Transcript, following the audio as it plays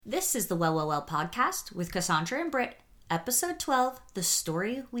This is the Well podcast with Cassandra and Britt, episode 12, The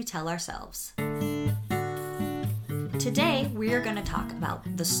Story We Tell Ourselves. Today, we are going to talk about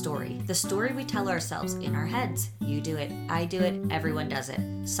the story we tell ourselves in our heads. You do it, I do it, everyone does it.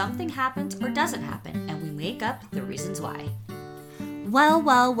 Something happens or doesn't happen, and we make up the reasons why. Well,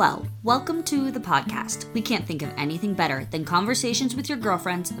 welcome to the podcast. We can't think of anything better than conversations with your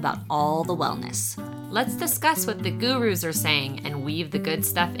girlfriends about all the wellness. Let's discuss what the gurus are saying and weave the good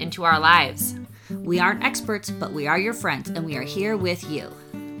stuff into our lives. We aren't experts, but we are your friends, and we are here with you.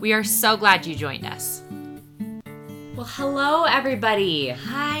 We are so glad you joined us. Well, hello, everybody.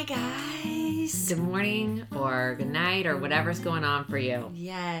 Hi, guys. Good morning or good night or whatever's going on for you.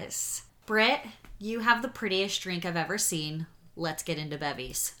 Yes. Britt, you have the prettiest drink I've ever seen. Let's get into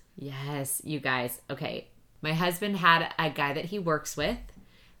bevies. Yes, you guys. Okay. My husband had a guy that he works with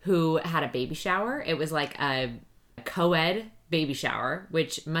who had a baby shower. It was like a co-ed baby shower,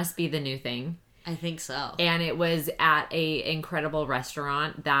 which must be the new thing. I think so. And it was at a incredible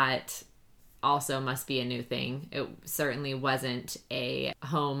restaurant that also must be a new thing. It certainly wasn't a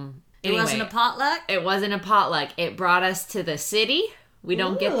home. Anyway, it wasn't a potluck? It wasn't a potluck. It brought us to the city. We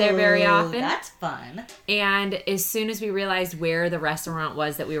don't get there very often. That's fun. And as soon as we realized where the restaurant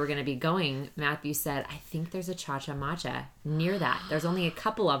was that we were going to be going, Matthew said, I think there's a Cha-Cha Matcha near that. There's only a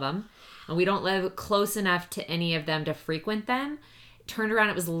couple of them, and we don't live close enough to any of them to frequent them. Turned around,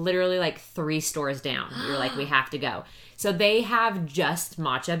 it was literally like 3 stores down. We were like, we have to go. So they have just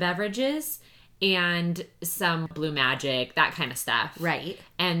matcha beverages and some Blue Magic, that kind of stuff. Right.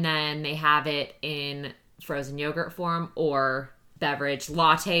 And then they have it in frozen yogurt form or beverage,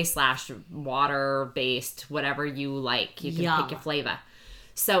 latte / water based, whatever you like. You can pick your flavor.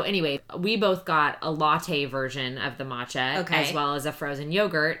 So anyway, we both got a latte version of the matcha as well as a frozen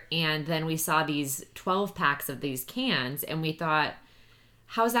yogurt. And then we saw these 12 packs of these cans and we thought,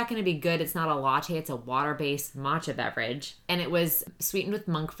 how is that going to be good? It's not a latte, it's a water-based matcha beverage. And it was sweetened with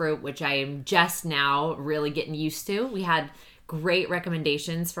monk fruit, which I am just now really getting used to. We had great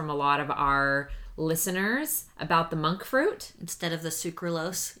recommendations from a lot of our listeners about the monk fruit. Instead of the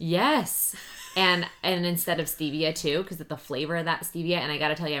sucralose. Yes. And instead of stevia too, because of the flavor of that stevia. And I got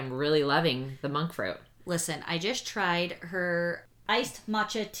to tell you, I'm really loving the monk fruit. Listen, I just tried her iced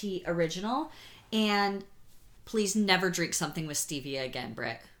matcha tea original, and please never drink something with stevia again,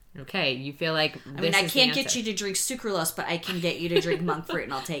 Britt. Okay, you feel like I can't get you to drink sucralose, but I can get you to drink monk fruit,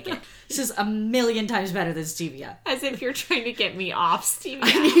 and I'll take it. This is a million times better than stevia. As if you're trying to get me off stevia.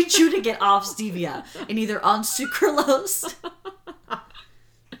 I need you to get off stevia and either on sucralose.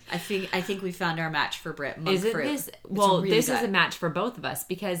 I think we found our match for Britt. Monk fruit. This is a match for both of us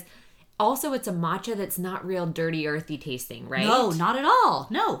because also it's a matcha that's not real dirty, earthy tasting, right? No, not at all.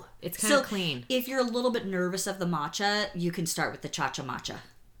 No. It's kind of clean. If you're a little bit nervous of the matcha, you can start with the Cha-Cha Matcha.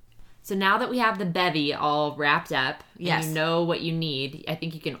 So now that we have the bevy all wrapped up, yes, and you know what you need, I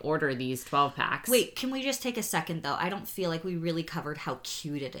think you can order these 12 packs. Wait, can we just take a second, though? I don't feel like we really covered how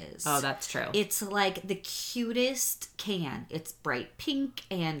cute it is. Oh, that's true. It's like the cutest can. It's bright pink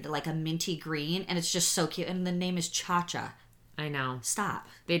and like a minty green, and it's just so cute. And the name is Cha-Cha. I know. Stop.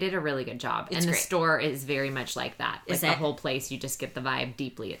 They did a really good job. It's the great. store is very much like that. Is the whole place, you just get the vibe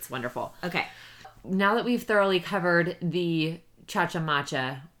deeply. It's wonderful. Okay. Now that we've thoroughly covered the Cha-Cha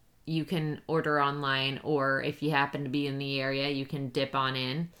Matcha, you can order online, or if you happen to be in the area, you can dip on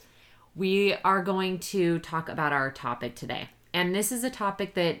in. We are going to talk about our topic today. And this is a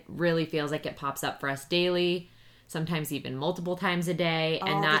topic that really feels like it pops up for us daily, sometimes even multiple times a day,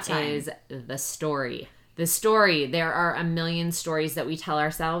 and that is the story. The story. There are a million stories that we tell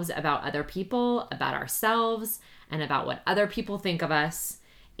ourselves about other people, about ourselves, and about what other people think of us.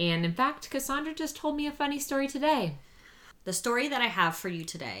 And in fact, Cassandra just told me a funny story today. The story that I have for you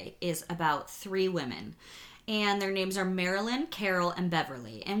today is about 3 women, and their names are Marilyn, Carol, and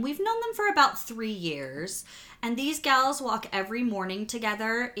Beverly. And we've known them for about 3 years, and these gals walk every morning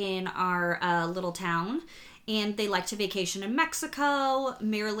together in our little town, and they like to vacation in Mexico.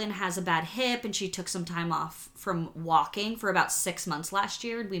 Marilyn has a bad hip, and she took some time off from walking for about 6 months last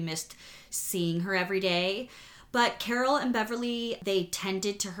year, and we missed seeing her every day. But Carol and Beverly, they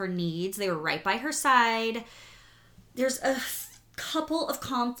tended to her needs. They were right by her side. There's a couple of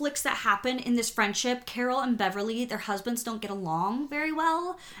conflicts that happen in this friendship. Carol and Beverly, their husbands don't get along very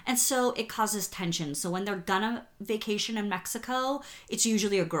well, and so it causes tension. So when they're gonna vacation in Mexico, it's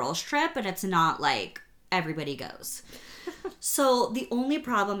usually a girls' trip, and it's not like everybody goes. So the only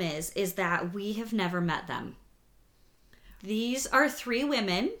problem is that we have never met them. These are 3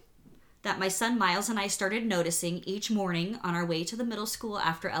 women that my son Miles and I started noticing each morning on our way to the middle school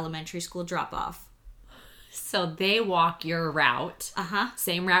after elementary school drop-off. So they walk your route. Uh-huh.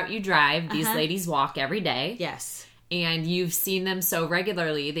 Same route you drive. These ladies walk every day. Yes. And you've seen them so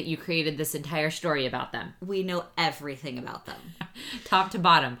regularly that you created this entire story about them. We know everything about them. Top to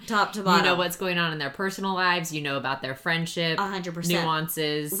bottom. Top to bottom. You know what's going on in their personal lives. You know about their friendship. 100%.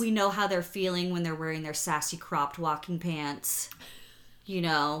 Nuances. We know how they're feeling when they're wearing their sassy cropped walking pants. You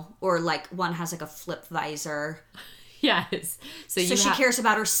know, or like one has like a flip visor. Yes. So she cares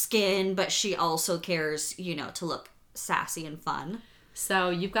about her skin, but she also cares, you know, to look sassy and fun.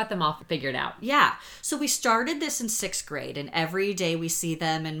 So you've got them all figured out. Yeah. So we started this in 6th grade, and every day we see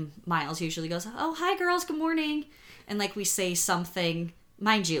them, and Miles usually goes, "Oh, hi girls, good morning." And like we say something,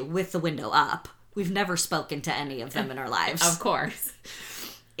 mind you, with the window up. We've never spoken to any of them in our lives. Of course.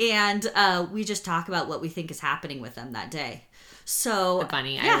 And we just talk about what we think is happening with them that day. So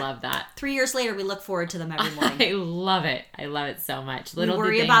funny. Yeah. I love that. 3 years later, we look forward to them every morning. I love it. I love it so much. We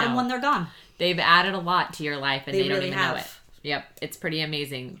worry about them when they're gone. They've added a lot to your life, and they don't really even have. know it. Yep. It's pretty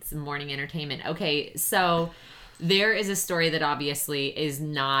amazing. It's morning entertainment. Okay. So there is a story that obviously is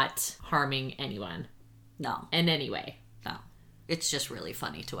not harming anyone. No. In any way. No. It's just really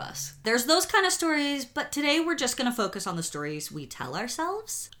funny to us. There's those kind of stories, but today we're just going to focus on the stories we tell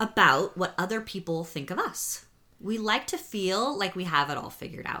ourselves about what other people think of us. We like to feel like we have it all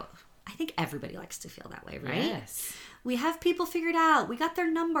figured out. I think everybody likes to feel that way, right? Yes. We have people figured out. We got their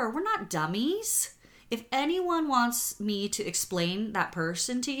number. We're not dummies. If anyone wants me to explain that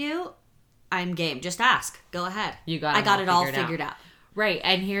person to you, I'm game. Just ask. Go ahead. I got it all figured out. Right.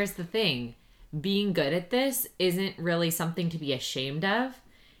 And here's the thing. Being good at this isn't really something to be ashamed of.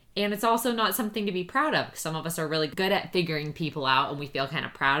 And it's also not something to be proud of. Some of us are really good at figuring people out, and we feel kind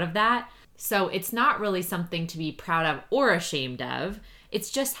of proud of that. So it's not really something to be proud of or ashamed of.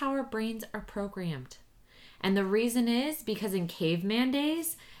 It's just how our brains are programmed. And the reason is because in caveman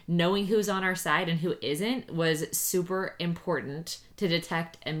days, knowing who's on our side and who isn't was super important to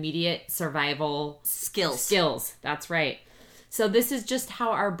detect immediate survival skills. That's right. So this is just how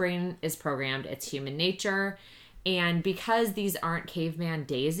our brain is programmed. It's human nature. And because these aren't caveman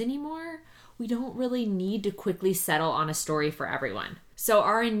days anymore, we don't really need to quickly settle on a story for everyone. So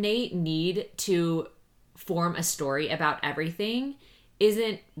our innate need to form a story about everything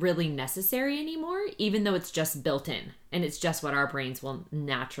isn't really necessary anymore, even though it's just built in and it's just what our brains will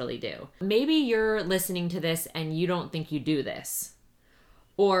naturally do. Maybe you're listening to this and you don't think you do this.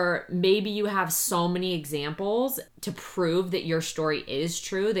 Or maybe you have so many examples to prove that your story is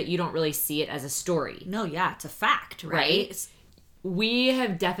true that you don't really see it as a story. No, yeah, it's a fact, right? We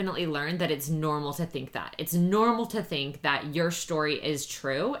have definitely learned that it's normal to think that. It's normal to think that your story is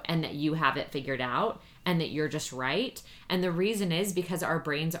true and that you have it figured out and that you're just right. And the reason is because our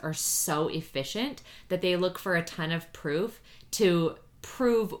brains are so efficient that they look for a ton of proof to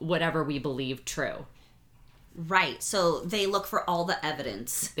prove whatever we believe true. Right. So they look for all the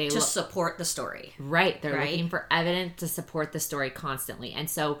evidence to support the story. Right. They're looking for evidence to support the story constantly. And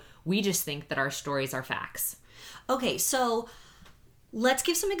so we just think that our stories are facts. Okay, so let's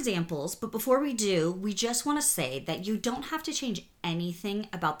give some examples, but before we do, we just want to say that you don't have to change anything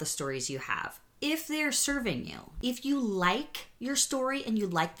about the stories you have if they're serving you. If you like your story and you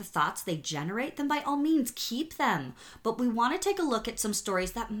like the thoughts they generate, then by all means keep them. But we want to take a look at some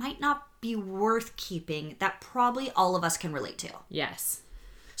stories that might not be worth keeping that probably all of us can relate to. Yes.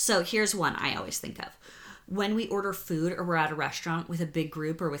 So here's one I always think of. When we order food or we're at a restaurant with a big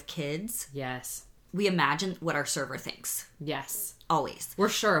group or with kids. Yes. We imagine what our server thinks. Yes. Always. We're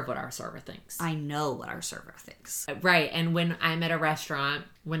sure of what our server thinks. I know what our server thinks. Right. And when I'm at a restaurant,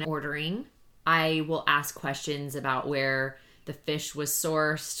 when ordering, I will ask questions about where the fish was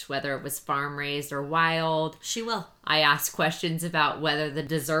sourced, whether it was farm raised or wild. She will. I ask questions about whether the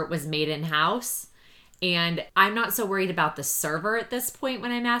dessert was made in-house. And I'm not so worried about the server at this point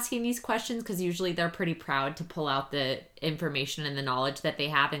when I'm asking these questions, because usually they're pretty proud to pull out the information and the knowledge that they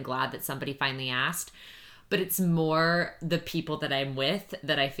have and glad that somebody finally asked. But it's more the people that I'm with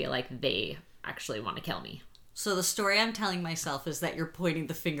that I feel like they actually want to kill me. So the story I'm telling myself is that you're pointing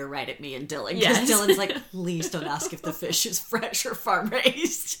the finger right at me and Dylan. Because Dylan's like, please don't ask if the fish is fresh or farm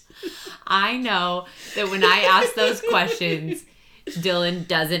raised. I know that when I ask those questions, Dylan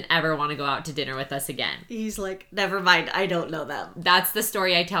doesn't ever want to go out to dinner with us again. He's like, never mind, I don't know them. That's the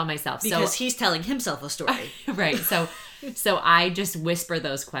story I tell myself. Because he's telling himself a story. Right. So I just whisper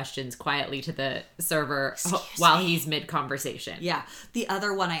those questions quietly to the server while he's mid-conversation. Yeah. The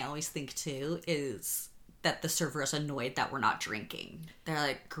other one I always think too is that the server is annoyed that we're not drinking. They're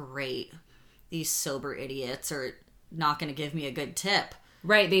like, great, these sober idiots are not going to give me a good tip.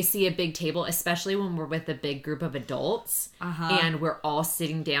 Right. They see a big table, especially when we're with a big group of adults and we're all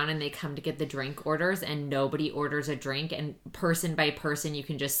sitting down and they come to get the drink orders and nobody orders a drink. And person by person, you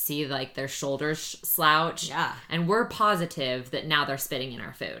can just see like their shoulders slouch. Yeah. And we're positive that now they're spitting in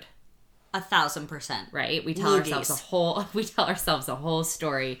our food. 1,000%. Right. We tell ourselves a whole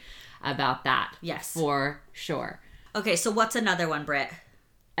story about that. Yes. For sure. Okay. So what's another one, Britt?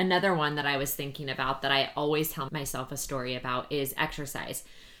 Another one that I was thinking about that I always tell myself a story about is exercise.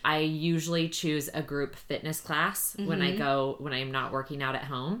 I usually choose a group fitness class when I'm not working out at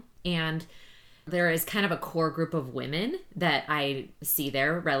home. And there is kind of a core group of women that I see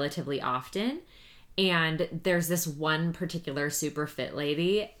there relatively often. And there's this one particular super fit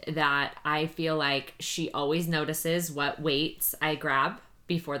lady that I feel like she always notices what weights I grab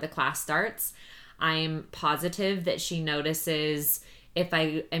before the class starts. I'm positive that she notices if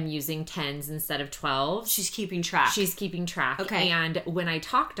I am using 10s instead of 12s. She's keeping track. Okay. And when I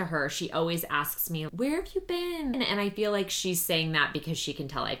talk to her, she always asks me, where have you been? And I feel like she's saying that because she can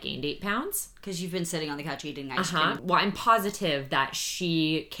tell I've gained 8 pounds. Because you've been sitting on the couch eating ice cream. Well, I'm positive that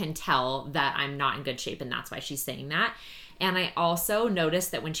she can tell that I'm not in good shape, and that's why she's saying that. And I also notice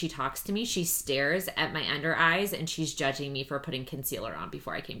that when she talks to me, she stares at my under eyes and she's judging me for putting concealer on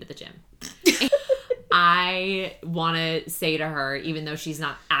before I came to the gym. I want to say to her, even though she's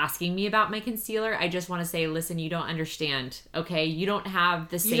not asking me about my concealer, I just want to say, listen, you don't understand, okay? You don't have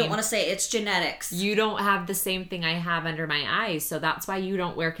the same... You don't want to say it's genetics. You don't have the same thing I have under my eyes, so that's why you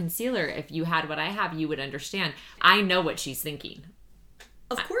don't wear concealer. If you had what I have, you would understand. I know what she's thinking.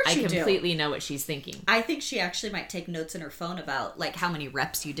 Of course you do. I completely know what she's thinking. I think she actually might take notes in her phone about, like, how many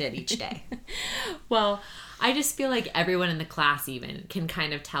reps you did each day. Well, I just feel like everyone in the class even can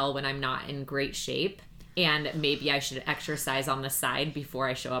kind of tell when I'm not in great shape. And maybe I should exercise on the side before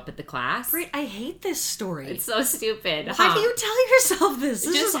I show up at the class. Britt, I hate this story. It's so stupid. Why do you tell yourself this?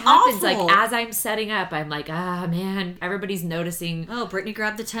 This just is happens. awful. Like, as I'm setting up, I'm like, man, everybody's noticing. Oh, Brittany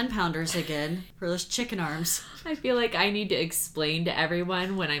grabbed the 10-pounders again for those chicken arms. I feel like I need to explain to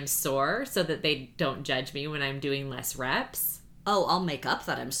everyone when I'm sore so that they don't judge me when I'm doing less reps. Oh, I'll make up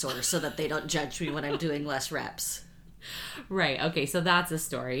that I'm sore so that they don't judge me when I'm doing less reps. Right. Okay. So that's a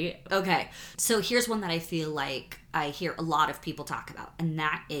story. Okay. So here's one that I feel like I hear a lot of people talk about, and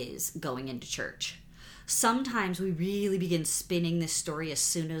that is going into church. Sometimes we really begin spinning this story as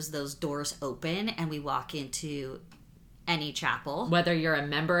soon as those doors open and we walk into any chapel. Whether you're a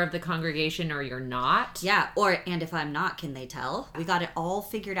member of the congregation or you're not. Yeah. And if I'm not, can they tell? We got it all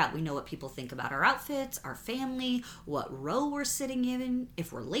figured out. We know what people think about our outfits, our family, what row we're sitting in,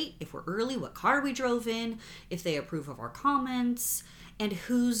 if we're late, if we're early, what car we drove in, if they approve of our comments, and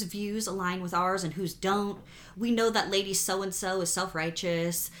whose views align with ours and whose don't. We know that lady so-and-so is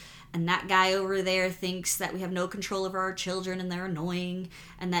self-righteous, and that guy over there thinks that we have no control over our children and they're annoying,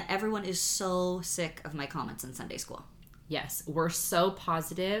 and that everyone is so sick of my comments in Sunday school. Yes, we're so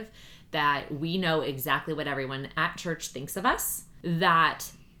positive that we know exactly what everyone at church thinks of us,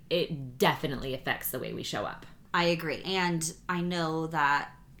 that it definitely affects the way we show up. I agree. And I know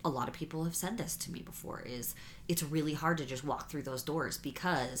that a lot of people have said this to me before, is it's really hard to just walk through those doors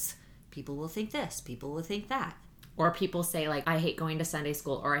because people will think this, people will think that. Or people say, like, I hate going to Sunday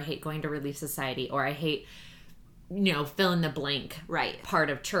school, or I hate going to Relief Society, or I hate, fill in the blank part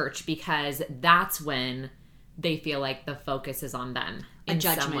of church, because that's when they feel like the focus is on them in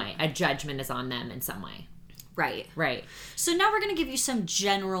some way. A judgment is on them in some way. Right. So now we're going to give you some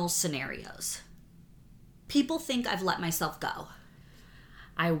general scenarios. People think I've let myself go.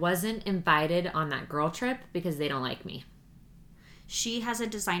 I wasn't invited on that girl trip because they don't like me. She has a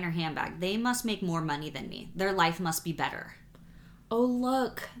designer handbag. They must make more money than me. Their life must be better. Oh,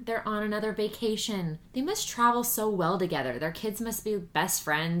 look, they're on another vacation. They must travel so well together. Their kids must be best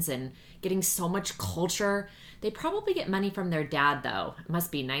friends and getting so much culture. They probably get money from their dad, though. It must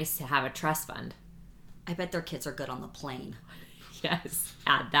be nice to have a trust fund. I bet their kids are good on the plane. Yes,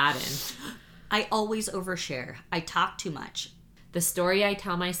 add that in. I always overshare. I talk too much. The story I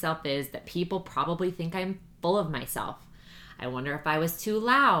tell myself is that people probably think I'm full of myself. I wonder if I was too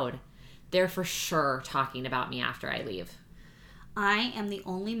loud. They're for sure talking about me after I leave. I am the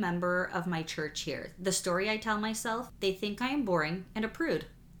only member of my church here. The story I tell myself, they think I am boring and a prude.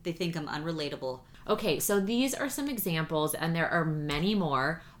 They think I'm unrelatable. Okay, so these are some examples, and there are many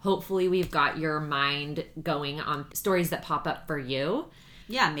more. Hopefully we've got your mind going on stories that pop up for you.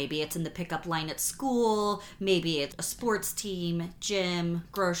 Yeah, maybe it's in the pickup line at school. Maybe it's a sports team, gym,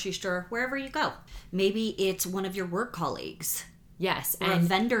 grocery store, wherever you go. Maybe it's one of your work colleagues. Yes. Or a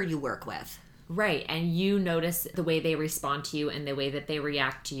vendor you work with. Right, and you notice the way they respond to you and the way that they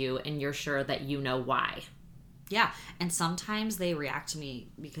react to you, and you're sure that you know why. Yeah. And sometimes they react to me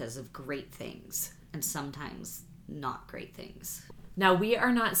because of great things, and sometimes not great things. Now, we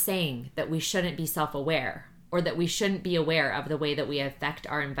are not saying that we shouldn't be self-aware or that we shouldn't be aware of the way that we affect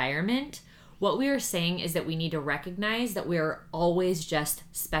our environment. What we are saying is that we need to recognize that we are always just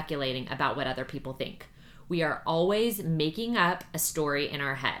speculating about what other people think. We are always making up a story in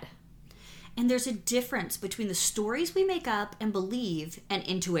our head. And there's a difference between the stories we make up and believe and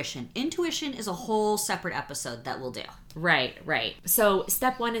intuition. Intuition is a whole separate episode that we'll do. Right. So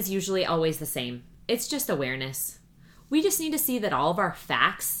step 1 is usually always the same. It's just awareness. We just need to see that all of our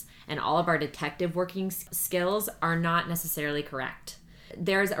facts and all of our detective working skills are not necessarily correct.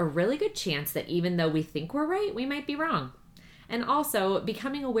 There's a really good chance that even though we think we're right, we might be wrong. And also,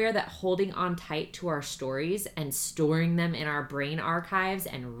 becoming aware that holding on tight to our stories and storing them in our brain archives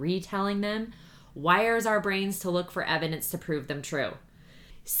and retelling them wires our brains to look for evidence to prove them true.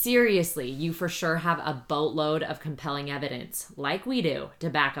 Seriously, you for sure have a boatload of compelling evidence, like we do, to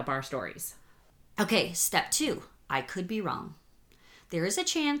back up our stories. Okay, step 2. I could be wrong. There is a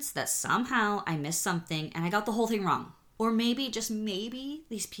chance that somehow I missed something and I got the whole thing wrong. Or maybe, just maybe,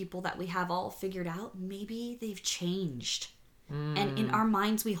 these people that we have all figured out, maybe they've changed. And in our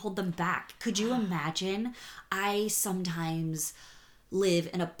minds, we hold them back. Could you imagine? I sometimes live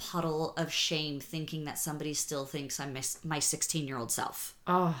in a puddle of shame thinking that somebody still thinks I'm my 16-year-old self.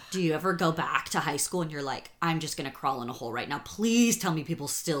 Oh. Do you ever go back to high school and you're like, I'm just going to crawl in a hole right now. Please tell me people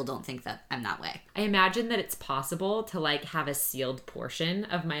still don't think that I'm that way. I imagine that it's possible to have a sealed portion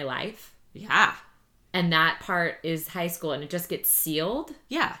of my life. Yeah. And that part is high school and it just gets sealed.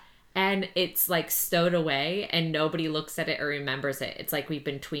 Yeah. And it's stowed away and nobody looks at it or remembers it. It's like we've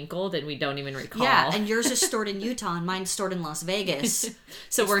been twinkled and we don't even recall. Yeah, and yours is stored in Utah and mine's stored in Las Vegas.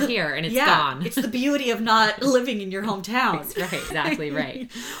 So we're here and it's gone. It's the beauty of not living in your hometown. That's right, exactly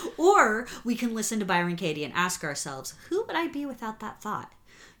right. Or we can listen to Byron Katie and ask ourselves, who would I be without that thought?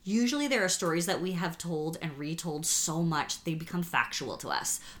 Usually there are stories that we have told and retold so much they become factual to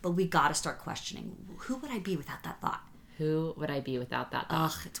us. But we got to start questioning, who would I be without that thought? Who would I be without that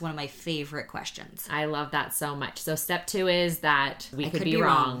thought? Ugh, it's one of my favorite questions. I love that so much. So step 2 is that we could be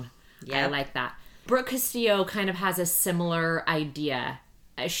wrong. Yeah, I like that. Brooke Castillo kind of has a similar idea.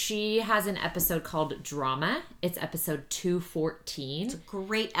 She has an episode called Drama. It's episode 214. It's a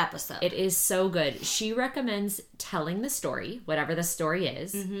great episode. It is so good. She recommends telling the story, whatever the story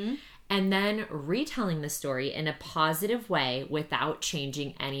is, and then retelling the story in a positive way without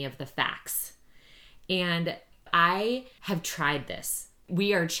changing any of the facts. And I have tried this.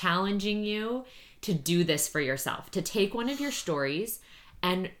 We are challenging you to do this for yourself, to take one of your stories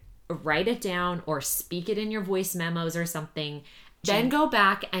and write it down or speak it in your voice memos or something. Then go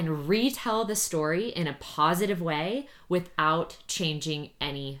back and retell the story in a positive way without changing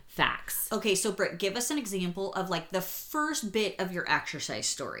any facts. Okay, so Britt, give us an example of the first bit of your exercise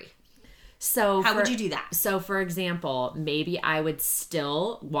story. So how would you do that? So for example, maybe I would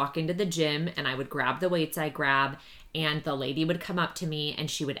still walk into the gym and I would grab the weights I grab and the lady would come up to me and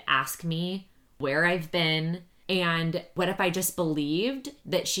she would ask me where I've been. And what if I just believed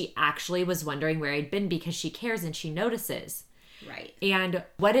that she actually was wondering where I'd been because she cares and she notices? Right. And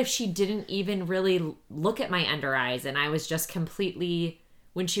what if she didn't even really look at my under eyes and I was just completely,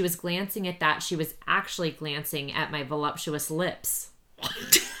 when she was glancing at that, she was actually glancing at my voluptuous lips.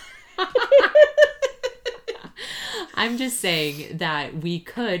 I'm just saying that we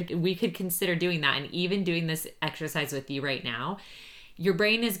could consider doing that, and even doing this exercise with you right now. Your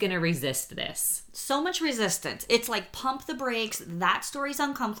brain is going to resist this. So much resistance. It's like, pump the brakes. That story's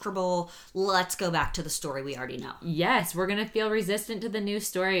uncomfortable. Let's go back to the story we already know. Yes, we're going to feel resistant to the new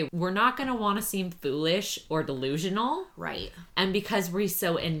story. We're not going to want to seem foolish or delusional. Right. And because we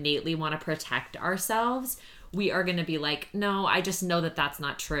so innately want to protect ourselves, we are going to be like, no, I just know that that's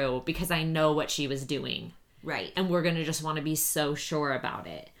not true because I know what she was doing. Right. And we're going to just want to be so sure about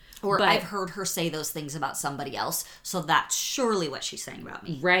it. Or I've heard her say those things about somebody else, so that's surely what she's saying about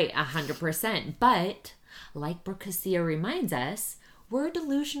me. Right, 100%. But, like Brooke Castillo reminds us, we're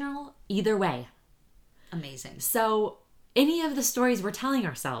delusional either way. Amazing. So, any of the stories we're telling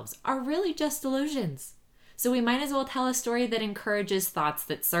ourselves are really just delusions. So we might as well tell a story that encourages thoughts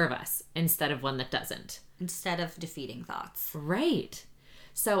that serve us instead of one that doesn't. Instead of defeating thoughts. Right.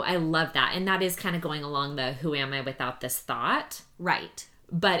 So I love that. And that is kind of going along the who am I without this thought. Right.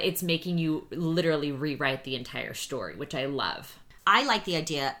 But it's making you literally rewrite the entire story, which I love. I like the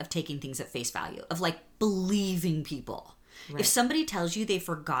idea of taking things at face value, of believing people. Right. If somebody tells you they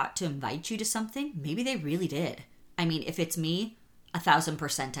forgot to invite you to something, maybe they really did. I mean, if it's me,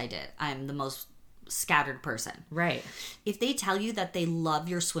 1,000% I did. I'm the most scattered person. Right. If they tell you that they love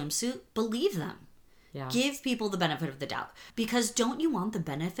your swimsuit, believe them. Yeah. Give people the benefit of the doubt. Because don't you want the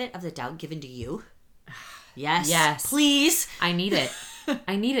benefit of the doubt given to you? Yes. Yes. Please. I need it.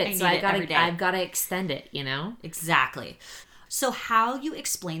 I need it. So I've got to extend it, you know? Exactly. So how you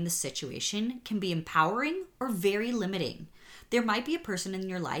explain the situation can be empowering or very limiting. There might be a person in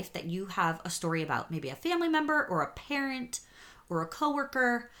your life that you have a story about, maybe a family member or a parent or a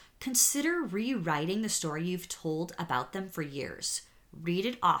coworker. Consider rewriting the story you've told about them for years. Read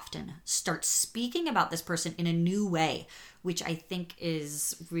it often. Start speaking about this person in a new way, which I think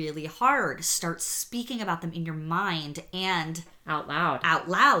is really hard. Start speaking about them in your mind and out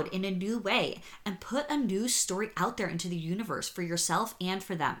loud in a new way, and put a new story out there into the universe for yourself and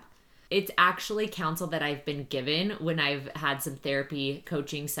for them. It's actually counsel that I've been given when I've had some therapy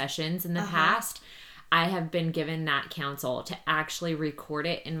coaching sessions in the past. I have been given that counsel to actually record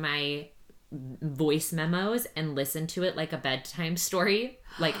it in my voice memos and listen to it like a bedtime story,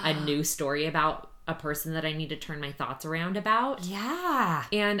 like a new story about a person that I need to turn my thoughts around about. Yeah.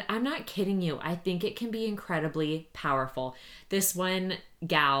 And I'm not kidding you. I think it can be incredibly powerful. This one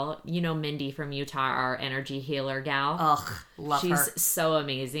gal, you know, Mindy from Utah, our energy healer gal. Ugh, love her. She's so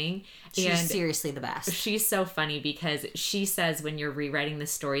amazing. She's seriously the best. She's so funny because she says when you're rewriting the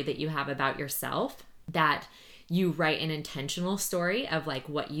story that you have about yourself, that you write an intentional story of like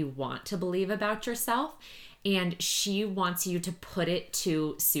what you want to believe about yourself. And she wants you to put it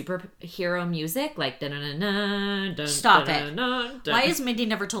to superhero music, like dun-dun-dun-dun, Stop dun, it. Dun. Why has Mindy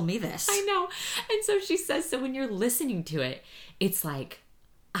never told me this? I know. And so she says, so when you're listening to it, it's like,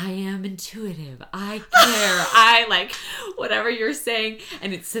 I am intuitive. I care. I like whatever you're saying.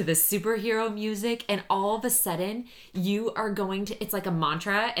 And it's to the superhero music. And all of a sudden, you are going to, it's like a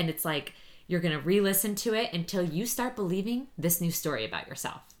mantra. And it's like, you're going to re-listen to it until you start believing this new story about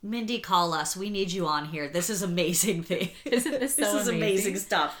yourself. Mindy, call us. We need you on here. This is amazing thing. Isn't this so This is amazing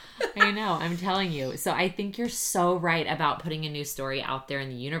stuff. I know. I'm telling you. So I think you're so right about putting a new story out there in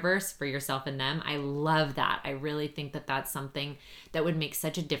the universe for yourself and them. I love that. I really think that that's something that would make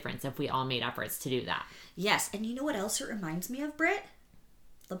such a difference if we all made efforts to do that. Yes. And you know what else it reminds me of, Britt?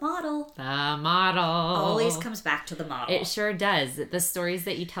 The model. The model. Always comes back to the model. It sure does. The stories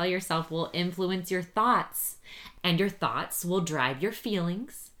that you tell yourself will influence your thoughts. And your thoughts will drive your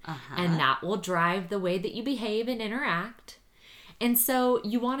feelings. And that will drive the way that you behave and interact. And so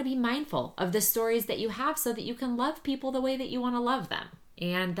you want to be mindful of the stories that you have so that you can love people the way that you want to love them.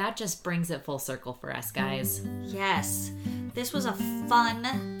 And that just brings it full circle for us, guys. Yes. This was a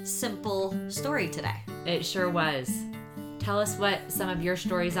fun, simple story today. It sure was. Tell us what some of your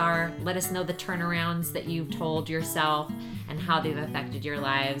stories are. Let us know the turnarounds that you've told yourself and how they've affected your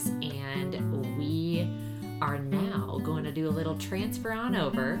lives. And we are now going to do a little transfer on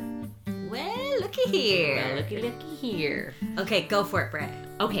over. Well, looky here. Well, looky here. Okay, go for it, Britt.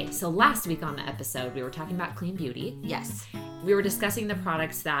 Okay, so last week on the episode, we were talking about clean beauty. Yes. We were discussing the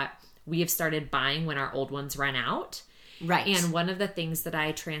products that we have started buying when our old ones run out. Right. And one of the things that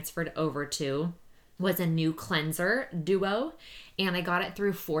I transferred over to was a new cleanser duo, and I got it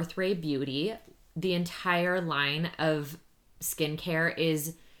through Fourth Ray Beauty. The entire line of skincare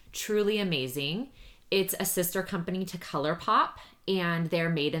is truly amazing. It's a sister company to ColourPop, and they're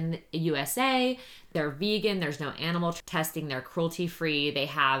made in the USA. They're vegan. There's no animal testing. They're cruelty-free. They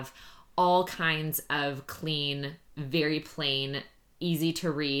have all kinds of clean, very plain, easy to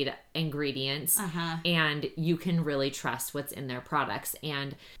read ingredients, and you can really trust what's in their products.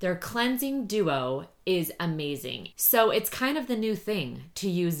 And their cleansing duo is amazing. So it's kind of the new thing to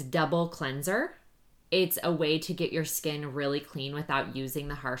use double cleanser. It's a way to get your skin really clean without using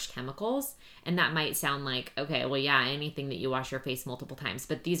the harsh chemicals. And that might sound like, okay, well, yeah, anything that you wash your face multiple times.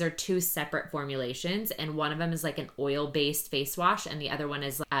 But these are two separate formulations. And one of them is like an oil-based face wash. And the other one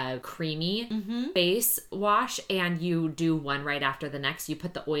is a creamy face wash. And you do one right after the next. You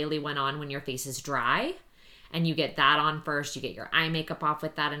put the oily one on when your face is dry. And you get that on first. You get your eye makeup off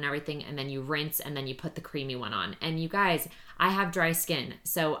with that and everything. And then you rinse and then you put the creamy one on. And you guys, I have dry skin.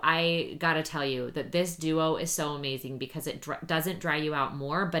 So I gotta tell you that this duo is so amazing because it doesn't dry you out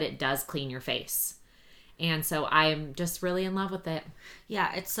more, but it does clean your face. And so I'm just really in love with it.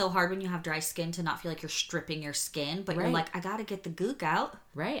 Yeah, it's so hard when you have dry skin to not feel like you're stripping your skin. But you're like, I gotta get the gook out.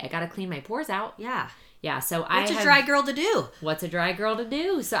 Right, I gotta clean my pores out. Yeah, so what's a dry girl to do? What's a dry girl to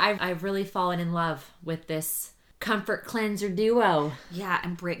do? So I've really fallen in love with this comfort cleanser duo. Yeah,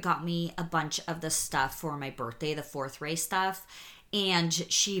 and Britt got me a bunch of the stuff for my birthday, the Fourth Ray stuff. And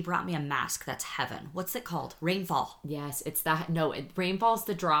she brought me a mask that's heaven. What's it called? Rainfall. Yes, it's that. No, Rainfall's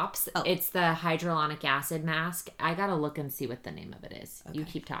the drops. Oh. It's the hyaluronic acid mask. I gotta look and see what the name of it is. Okay. You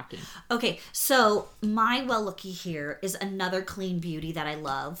keep talking. Okay, so my Well Looky here is another clean beauty that I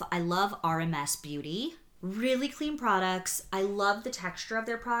love. I love RMS Beauty. Really clean products. I love the texture of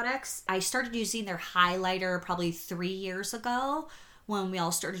their products. I started using their highlighter probably 3 years ago when we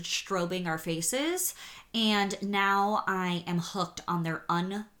all started strobing our faces. And now I am hooked on their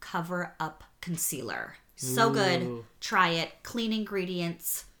Uncover Up Concealer. So good. Try it. Clean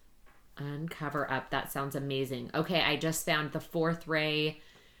ingredients. Uncover Up. That sounds amazing. Okay, I just found the 4th Ray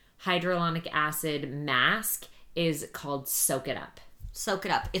hyaluronic acid mask is called Soak It Up. Soak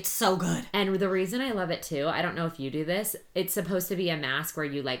it up. It's so good. And the reason I love it too, I don't know if you do this, it's supposed to be a mask where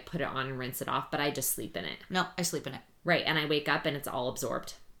you like put it on and rinse it off, but I just sleep in it. No, I sleep in it. Right, and I wake up and it's all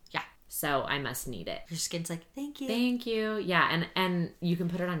absorbed. Yeah. So I must need it. Your skin's like, thank you. Thank you. Yeah, and you can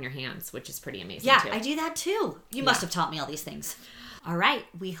put it on your hands, which is pretty amazing too. Yeah, I do that too. You must have taught me all these things. All right,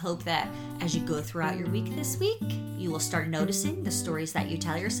 we hope that as you go throughout your week this week, you will start noticing the stories that you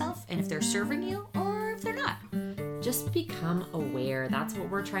tell yourself and if they're serving you or if they're not. Just become aware. That's what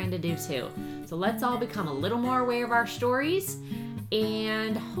we're trying to do too. So let's all become a little more aware of our stories,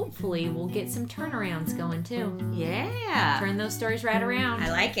 and hopefully we'll get some turnarounds going too. Yeah. Turn those stories right around.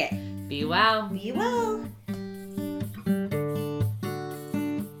 I like it. Be well. Be well.